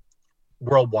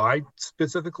worldwide.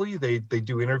 Specifically, they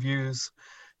do interviews,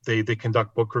 they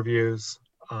conduct book reviews,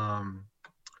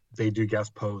 they do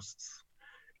guest posts.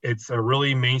 It's a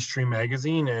really mainstream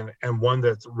magazine and one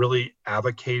that's really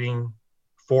advocating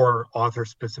for authors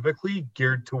specifically,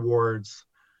 geared towards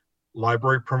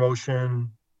library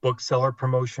promotion, bookseller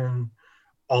promotion,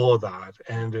 all of that.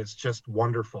 And it's just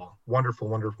wonderful, wonderful,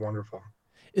 wonderful, wonderful.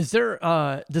 Is there,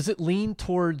 does it lean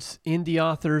towards indie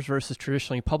authors versus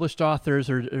traditionally published authors,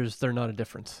 or is there not a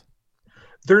difference?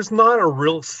 There's not a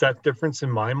real set difference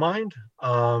in my mind.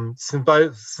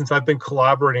 Since I've been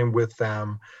collaborating with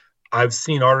them, I've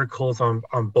seen articles on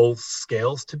both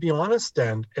scales, to be honest.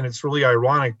 And it's really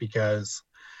ironic because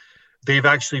they've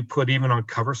actually put, even on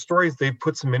cover stories, they've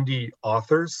put some indie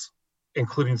authors,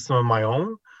 including some of my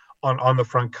own, on the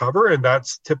front cover, and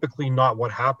that's typically not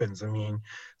what happens. I mean,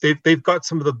 they've got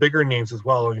some of the bigger names as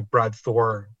well. I mean, Brad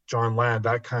Thor, John Land,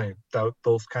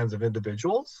 those kinds of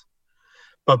individuals.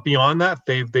 But beyond that,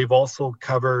 they've also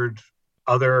covered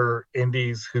other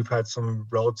indies who've had some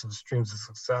relative streams of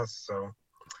success. So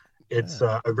it's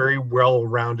a very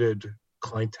well-rounded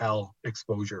clientele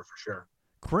exposure for sure.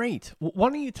 Great. Why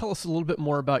don't you tell us a little bit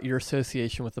more about your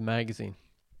association with the magazine?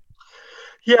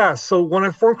 Yeah, so when I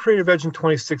formed Creative Edge in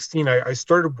 2016, I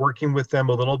started working with them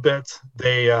a little bit.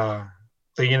 They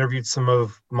interviewed some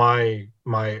of my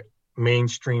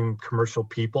mainstream commercial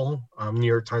people, New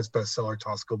York Times bestseller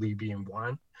Tosca Lee being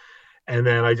one. And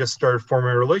then I just started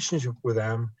forming a relationship with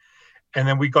them. And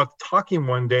then we got talking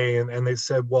one day and they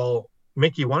said, well,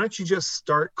 Mickey, why don't you just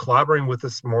start collaborating with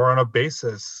us more on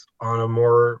a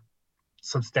more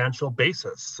substantial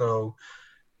basis? So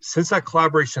since that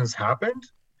collaboration's happened,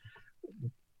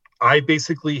 I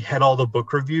basically head all the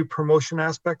book review promotion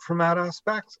aspect from that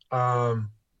aspect.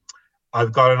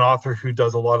 I've got an author who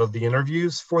does a lot of the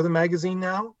interviews for the magazine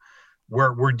now.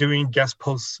 We're doing guest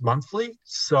posts monthly,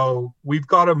 so we've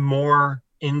got a more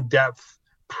in-depth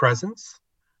presence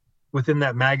within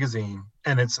that magazine,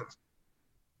 and it's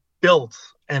built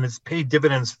and it's paid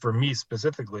dividends for me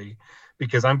specifically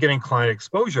because I'm getting client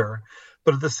exposure.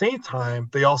 But at the same time,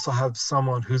 they also have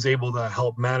someone who's able to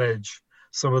help manage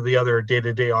some of the other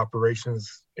day-to-day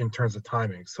operations in terms of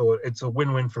timing. So it's a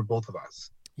win-win for both of us.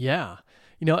 Yeah.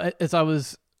 As I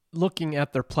was looking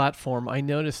at their platform, I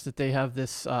noticed that they have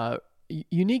this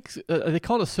unique, they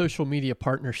call it a social media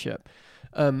partnership.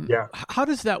 How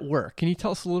does that work? Can you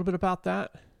tell us a little bit about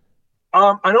that?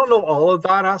 I don't know all of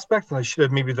that aspect, and I should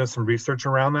have maybe done some research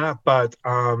around that. But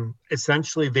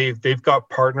essentially, they've got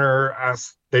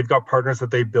partners that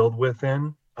they build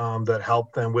within that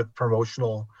help them with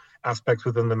promotional aspects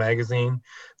within the magazine.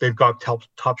 They've got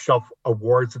top shelf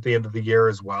awards at the end of the year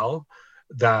as well.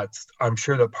 That I'm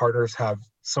sure that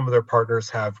some of their partners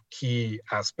have key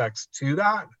aspects to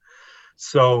that.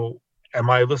 So am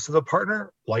I listed as a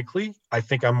partner? Likely. I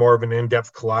think I'm more of an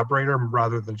in-depth collaborator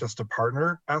rather than just a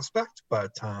partner aspect.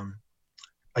 But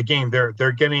again,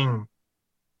 they're getting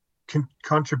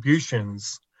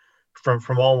contributions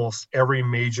from almost every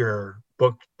major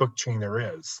book chain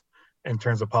there is in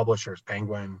terms of publishers,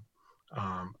 Penguin,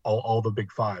 all the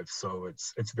big five. So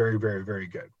it's very, very, very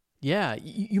good. Yeah,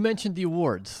 you mentioned the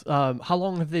awards. How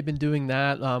long have they been doing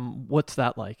that? What's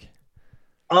that like?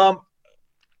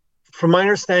 From my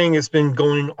understanding, it's been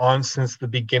going on since the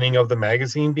beginning of the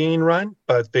magazine being run,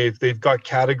 but they've got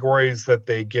categories that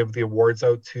they give the awards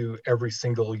out to every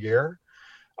single year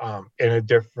in a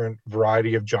different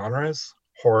variety of genres: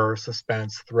 horror,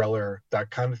 suspense, thriller,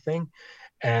 that kind of thing.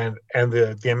 And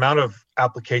the amount of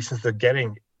applications they're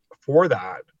getting for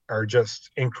that are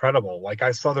just incredible. Like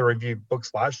I saw the review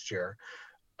books last year.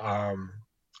 I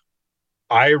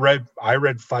read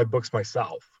 5 books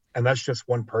myself, and that's just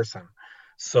one person.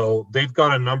 So they've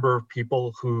got a number of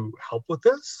people who help with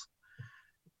this,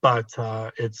 but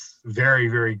it's very,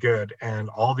 very good. And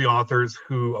all the authors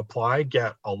who apply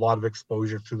get a lot of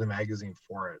exposure through the magazine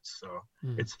for it. So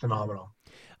it's phenomenal.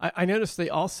 I noticed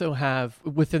they also have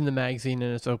within the magazine,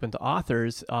 and it's open to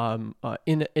authors,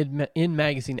 in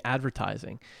magazine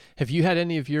advertising. Have you had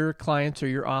any of your clients or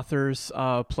your authors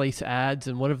place ads,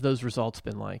 and what have those results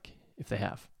been like, if they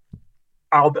have?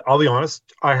 I'll be honest,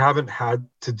 I haven't had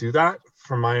to do that.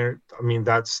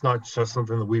 That's not just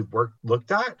something that we've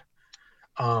looked at.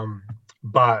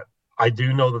 But I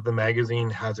do know that the magazine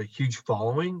has a huge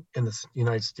following in the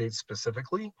United States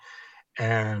specifically,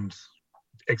 and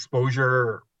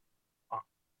exposure,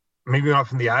 maybe not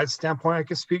from the ad standpoint I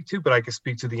can speak to, but I can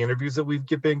speak to the interviews that we've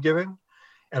been given,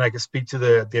 and I can speak to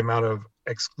the amount of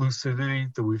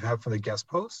exclusivity that we've had from the guest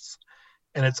posts,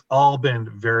 and it's all been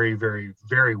very, very,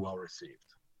 very well received.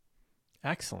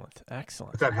 Excellent.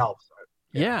 If that helps.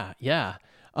 Yeah.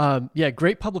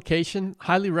 Great publication.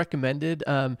 Highly recommended.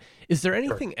 Is there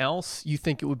anything else you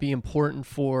think it would be important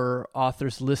for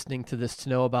authors listening to this to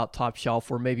know about Top Shelf,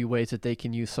 or maybe ways that they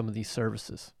can use some of these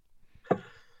services?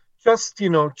 Just,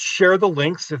 share the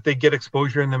links if they get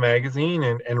exposure in the magazine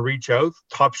and reach out.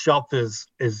 Top Shelf is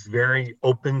very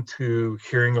open to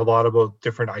hearing a lot about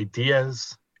different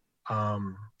ideas.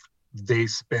 They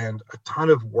spend a ton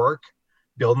of work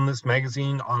building this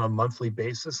magazine on a monthly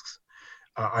basis.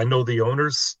 I know the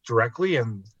owners directly,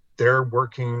 and they're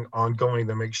working ongoing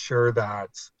to make sure that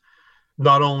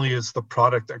not only is the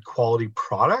product a quality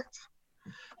product,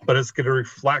 but it's going to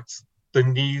reflect the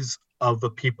needs of the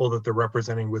people that they're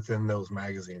representing within those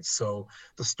magazines. So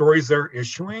the stories they're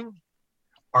issuing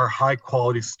are high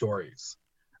quality stories.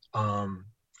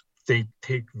 They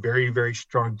take very, very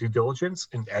strong due diligence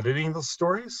in editing those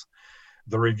stories.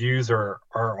 The reviews are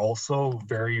also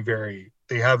very, very,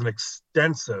 they have an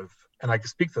extensive, and I can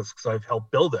speak this because I've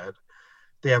helped build it,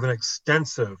 they have an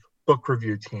extensive book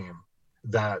review team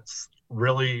that's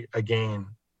really, again,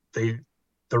 the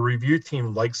review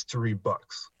team likes to read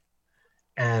books,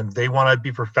 and they want to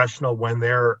be professional when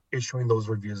they're issuing those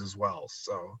reviews as well.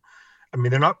 So,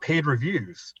 they're not paid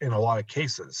reviews in a lot of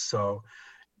cases. So,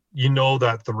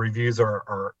 that the reviews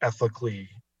are ethically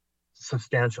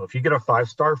substantial. If you get a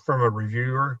 5-star from a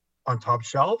reviewer on Top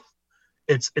Shelf,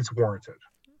 it's warranted.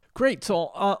 Great.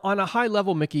 So on a high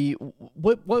level, Mickey,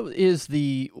 what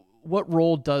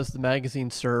role does the magazine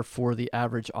serve for the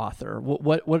average author?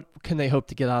 What can they hope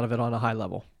to get out of it on a high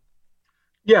level?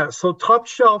 Yeah. So Top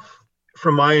Shelf,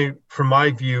 from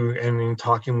my view, and in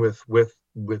talking with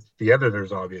the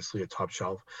editors, obviously at Top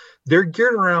Shelf, they're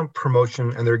geared around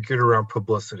promotion and they're geared around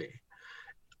publicity.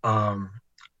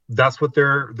 that's what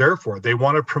they're there for. They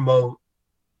want to promote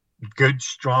good,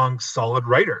 strong, solid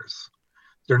writers.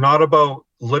 They're not about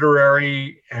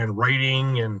literary and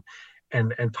writing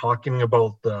and talking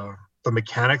about the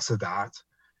mechanics of that.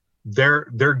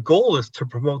 Their goal is to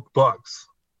promote books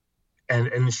and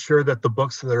ensure that the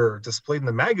books that are displayed in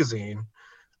the magazine,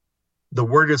 the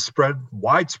word is spread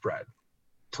widespread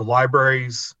to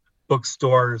libraries,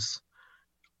 bookstores,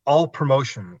 all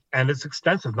promotion. And it's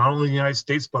extensive, not only in the United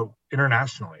States, but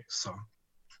internationally. So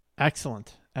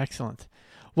excellent.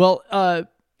 Well,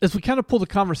 as we kind of pull the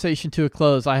conversation to a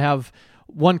close, I have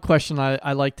one question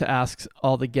I like to ask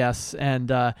all the guests, and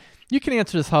you can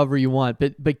answer this however you want,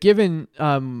 but given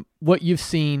what you've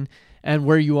seen and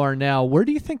where you are now, where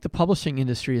do you think the publishing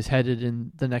industry is headed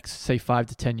in the next, say, 5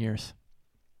 to 10 years?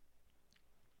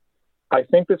 I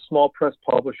think that small press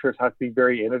publishers have to be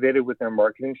very innovative with their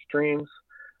marketing streams,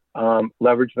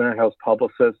 leverage their in-house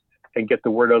publicists, and get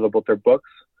the word out about their books.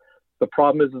 The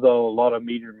problem is, though, a lot of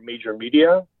major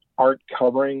media aren't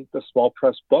covering the small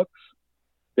press books.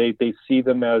 They see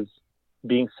them as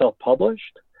being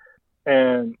self-published,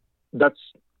 and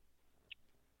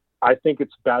I think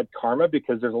it's bad karma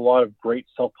because there's a lot of great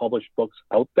self-published books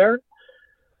out there,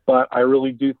 but I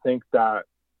really do think that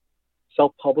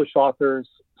self-published authors,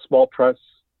 small press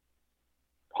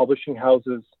publishing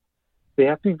houses, they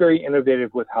have to be very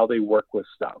innovative with how they work with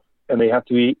stuff, and they have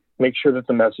to make sure that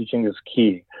the messaging is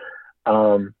key.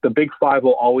 The big five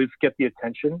will always get the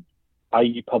attention,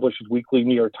 i.e. Publishers Weekly,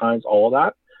 New York Times, all of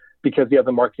that, because they have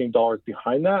the marketing dollars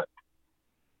behind that.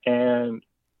 And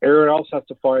everyone else has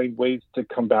to find ways to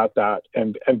combat that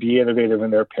and be innovative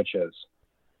in their pitches,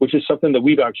 which is something that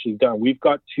we've actually done. We've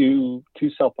got two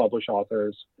self-published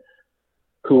authors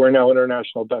who are now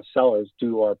international bestsellers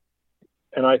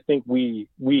and I think we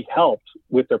helped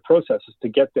with their processes to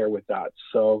get there with that.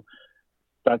 So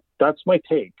that's my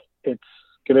take. It's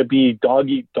going to be dog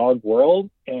eat dog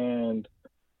world, and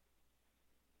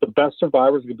the best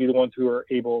survivors are going to be the ones who are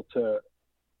able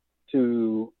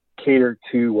to cater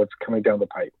to what's coming down the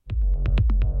pipe.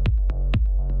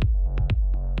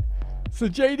 So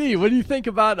JD, what do you think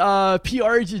about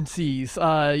PR agencies?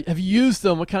 Have you used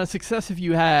them? What kind of success have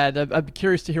you had? I'd be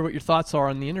curious to hear what your thoughts are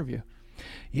on the interview.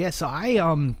 Yeah, so I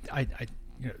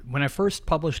when I first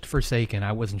published Forsaken,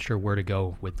 I wasn't sure where to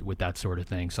go with that sort of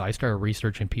thing. So I started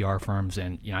researching PR firms,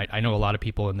 and I know a lot of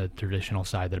people in the traditional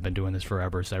side that have been doing this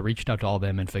forever. So I reached out to all of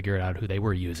them and figured out who they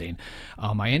were using.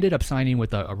 I ended up signing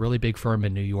with a really big firm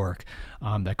in New York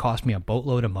that cost me a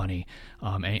boatload of money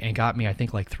and got me, I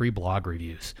think, like 3 blog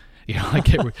reviews.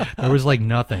 There was like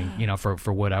nothing,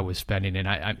 for what I was spending, and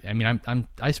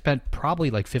I spent probably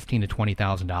like $15,000 to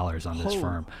 $20,000 on this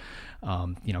firm.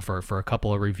 For a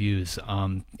couple of reviews.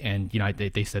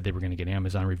 They said they were going to get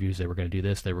Amazon reviews. They were going to do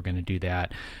this. They were going to do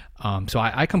that. So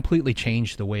I completely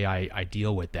changed the way I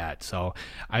deal with that. So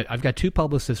I've got 2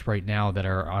 publicists right now that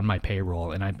are on my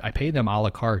payroll, and I pay them a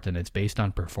la carte, and it's based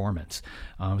on performance.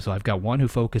 So I've got one who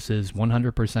focuses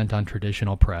 100% on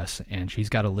traditional press, and she's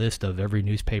got a list of every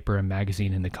newspaper and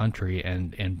magazine in the country,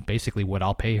 and basically what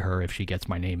I'll pay her if she gets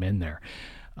my name in there.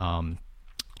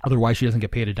 Otherwise, she doesn't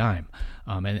get paid a dime.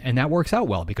 And that works out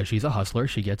well because she's a hustler.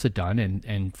 She gets it done.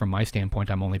 And from my standpoint,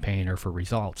 I'm only paying her for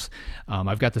results.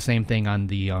 I've got the same thing on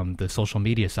the social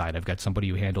media side. I've got somebody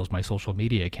who handles my social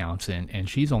media accounts, and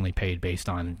she's only paid based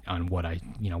on what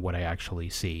I actually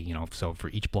see. So for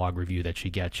each blog review that she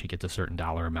gets a certain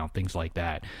dollar amount, things like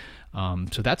that.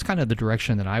 So that's kind of the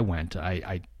direction that I went.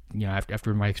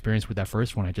 After my experience with that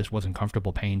first one, I just wasn't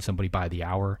comfortable paying somebody by the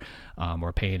hour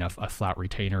or paying a flat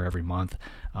retainer every month.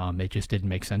 It just didn't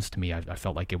make sense to me. I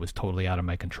felt like it was totally out of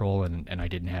my control, and I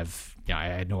didn't have, I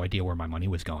had no idea where my money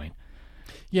was going.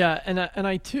 Yeah, and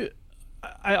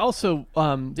I also,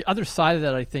 the other side of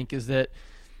that, I think, is that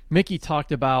Mickey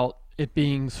talked about it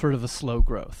being sort of a slow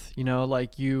growth.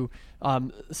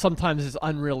 Sometimes it's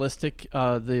unrealistic,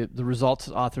 the results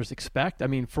that authors expect. I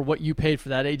mean, for what you paid for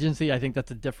that agency, I think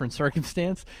that's a different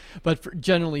circumstance. But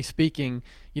generally speaking,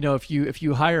 if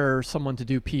you hire someone to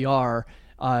do PR,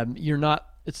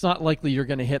 it's not likely you're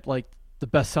going to hit like the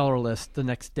bestseller list the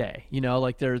next day.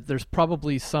 There's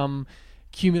probably some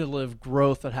cumulative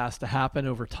growth that has to happen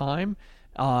over time.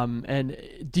 And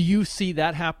do you see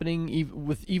that happening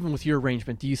even with your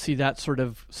arrangement? Do you see that sort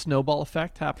of snowball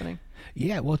effect happening?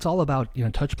 Yeah, well, it's all about,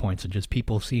 touch points and just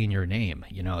people seeing your name.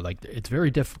 Like it's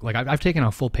very difficult. Like I've taken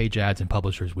on full page ads in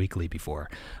Publishers Weekly before.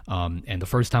 And the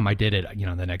first time I did it,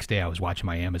 the next day I was watching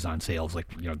my Amazon sales, like,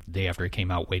 the day after it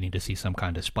came out, waiting to see some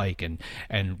kind of spike. And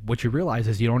what you realize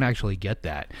is you don't actually get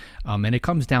that. And it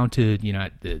comes down to,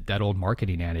 that old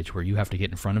marketing adage where you have to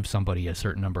get in front of somebody a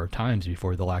certain number of times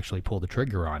before they'll actually pull the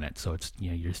trigger on it. So it's,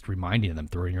 you're just reminding them,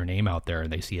 throwing your name out there,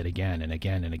 and they see it again and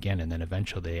again and again. And then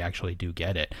eventually they actually do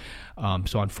get it.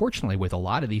 So unfortunately, with a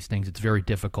lot of these things, it's very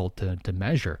difficult to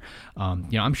measure.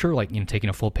 I'm sure taking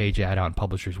a full page ad out in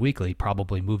Publishers Weekly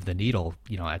probably moved the needle,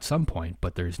 at some point,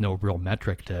 but there's no real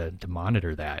metric to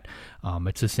monitor that.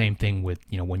 It's the same thing with,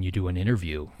 when you do an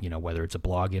interview, whether it's a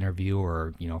blog interview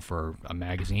or, for a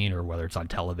magazine, or whether it's on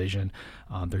television,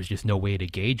 there's just no way to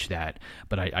gauge that.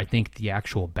 But I think the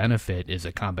actual benefit is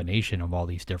a combination of all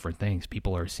these different things.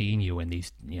 People are seeing you in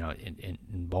these, in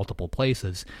multiple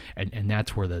places, and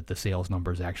that's where the sales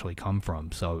numbers actually come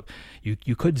from. So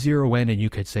you could zero in and you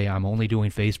could say, I'm only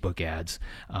doing Facebook ads,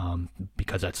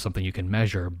 because that's something you can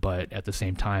measure. But at the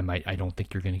same time, I don't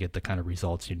think you're going to get the kind of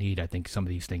results you need. I think some of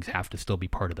these things have to still be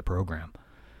part of the program.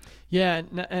 Yeah,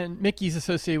 and Mickey's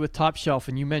associated with Top Shelf,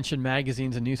 and you mentioned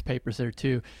magazines and newspapers there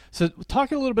too. So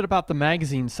talk a little bit about the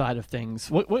magazine side of things.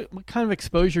 What kind of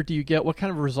exposure do you get? What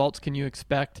kind of results can you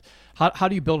expect? How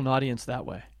do you build an audience that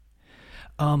way?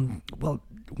 Well,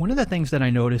 one of the things that I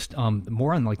noticed,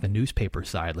 more on like the newspaper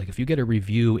side, like if you get a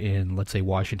review in, let's say,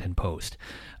 Washington Post,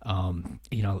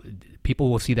 people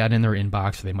will see that in their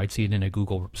inbox. They might see it in a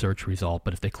Google search result,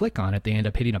 but if they click on it, they end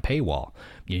up hitting a paywall.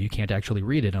 You can't actually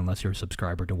read it unless you're a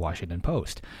subscriber to Washington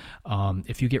Post.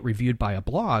 If you get reviewed by a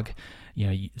blog,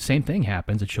 same thing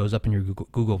happens. It shows up in your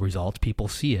Google results. People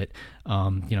see it.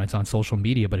 It's on social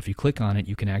media, but if you click on it,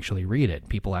 you can actually read it.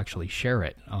 People actually share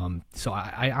it. So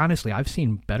I honestly, I've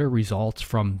seen better results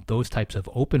from those types of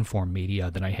open form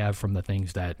media than I have from the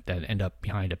things that end up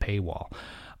behind a paywall.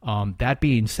 That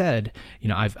being said,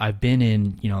 I've been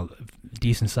in,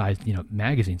 decent sized,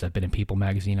 magazines. I've been in People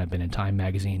Magazine. I've been in Time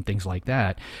Magazine, things like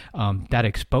that. That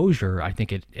exposure, I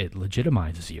think it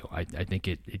legitimizes you. I think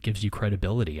it gives you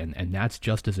credibility, and that's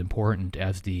just as important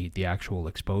as the actual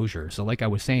exposure. So like I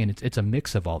was saying, it's a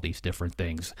mix of all these different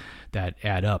things that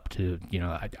add up to,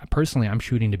 personally, I'm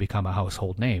shooting to become a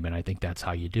household name, and I think that's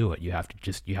how you do it. You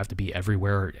have to be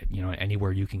everywhere,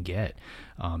 anywhere you can get.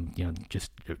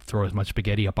 Just throw as much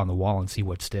spaghetti up on the wall and see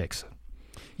what sticks.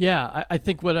 Yeah, I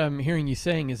think what I'm hearing you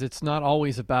saying is it's not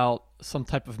always about some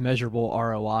type of measurable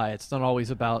ROI. It's not always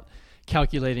about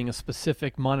calculating a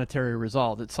specific monetary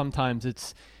result. Sometimes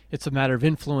it's a matter of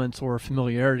influence or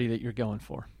familiarity that you're going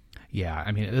for. Yeah,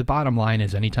 I mean, the bottom line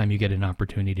is anytime you get an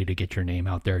opportunity to get your name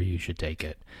out there, you should take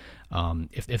it.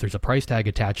 If there's a price tag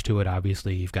attached to it,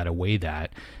 obviously you've got to weigh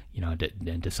that,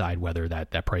 and decide whether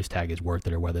that price tag is worth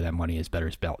it or whether that money is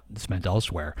better spent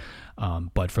elsewhere.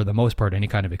 But for the most part, any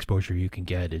kind of exposure you can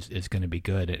get is going to be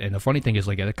good. And the funny thing is,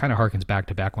 like, it kind of harkens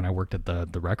back when I worked at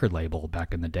the record label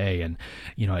back in the day. And,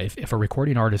 if a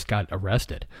recording artist got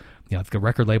arrested, the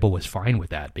record label was fine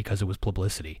with that because it was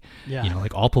publicity. Yeah.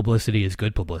 Like all publicity is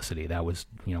good publicity. That was,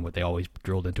 what they always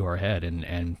drilled into our head.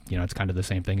 And it's kind of the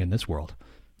same thing in this world.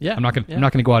 Yeah. I'm not going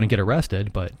to go out and get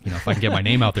arrested, but if I can get my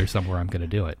name out there somewhere, I'm going to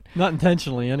do it. Not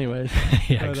intentionally anyways.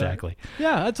 Yeah, exactly.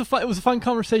 Yeah, it was a fun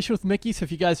conversation with Mickey. So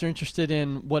if you guys are interested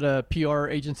in what a PR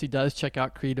agency does, check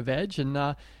out Creative Edge. And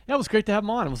it was great to have him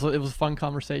on. It was a fun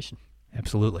conversation.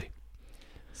 Absolutely.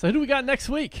 So who do we got next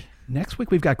week? Next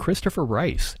week we've got Christopher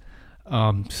Rice.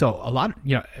 So a lot,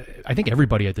 I think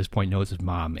everybody at this point knows his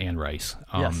mom, Anne Rice.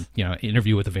 Yes.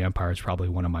 Interview with the Vampire is probably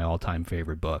one of my all-time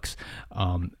favorite books.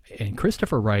 And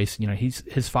Christopher Rice,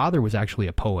 his father was actually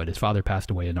a poet. His father passed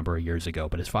away a number of years ago,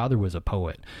 but his father was a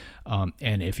poet.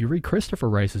 And if you read Christopher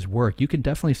Rice's work, you can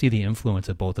definitely see the influence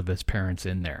of both of his parents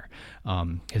in there.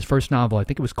 His first novel, I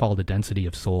think it was called A Density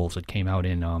of Souls. It came out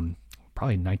in,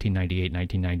 probably 1998,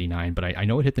 1999, but I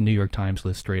know it hit the New York Times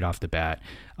list straight off the bat,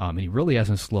 and he really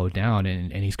hasn't slowed down,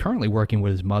 and he's currently working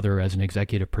with his mother as an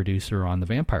executive producer on the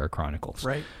Vampire Chronicles.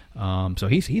 Right. So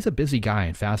he's a busy guy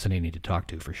and fascinating to talk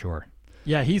to for sure.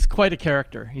 Yeah, he's quite a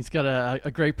character. He's got a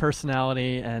great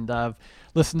personality, and I've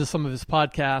listened to some of his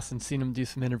podcasts and seen him do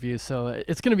some interviews, so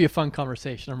it's going to be a fun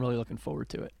conversation. I'm really looking forward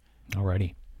to it.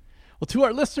 Alrighty. Well, to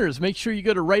our listeners, make sure you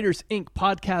go to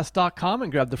writersincpodcast.com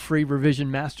and grab the free revision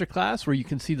masterclass where you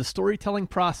can see the storytelling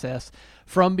process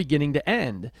from beginning to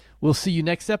end. We'll see you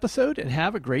next episode, and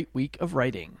have a great week of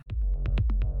writing.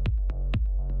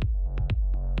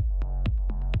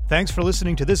 Thanks for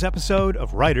listening to this episode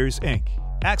of Writers Inc.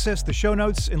 Access the show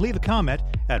notes and leave a comment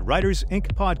at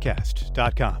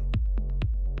writersincpodcast.com.